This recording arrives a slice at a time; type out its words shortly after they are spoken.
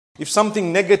If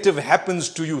something negative happens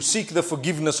to you, seek the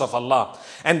forgiveness of Allah.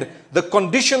 And the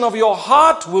condition of your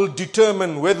heart will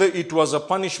determine whether it was a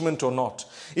punishment or not.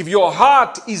 If your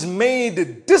heart is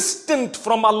made distant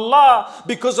from Allah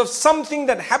because of something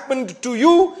that happened to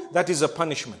you, that is a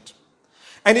punishment.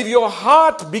 And if your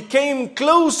heart became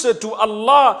closer to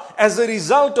Allah as a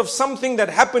result of something that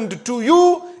happened to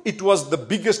you, it was the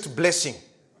biggest blessing.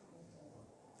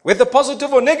 Whether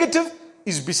positive or negative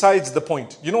is besides the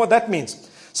point. You know what that means?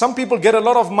 Some people get a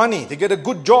lot of money, they get a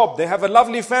good job, they have a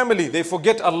lovely family, they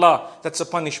forget Allah. That's a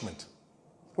punishment.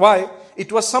 Why?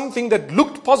 It was something that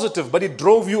looked positive, but it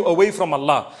drove you away from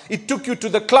Allah. It took you to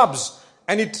the clubs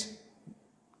and it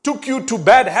took you to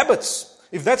bad habits.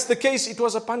 If that's the case, it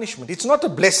was a punishment. It's not a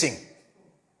blessing.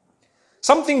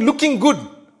 Something looking good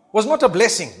was not a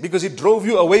blessing because it drove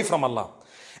you away from Allah.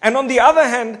 And on the other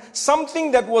hand,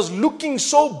 something that was looking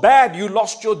so bad, you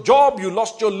lost your job, you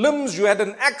lost your limbs, you had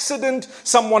an accident,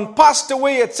 someone passed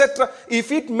away, etc.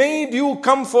 If it made you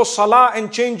come for salah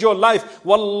and change your life,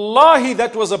 wallahi,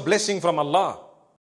 that was a blessing from Allah.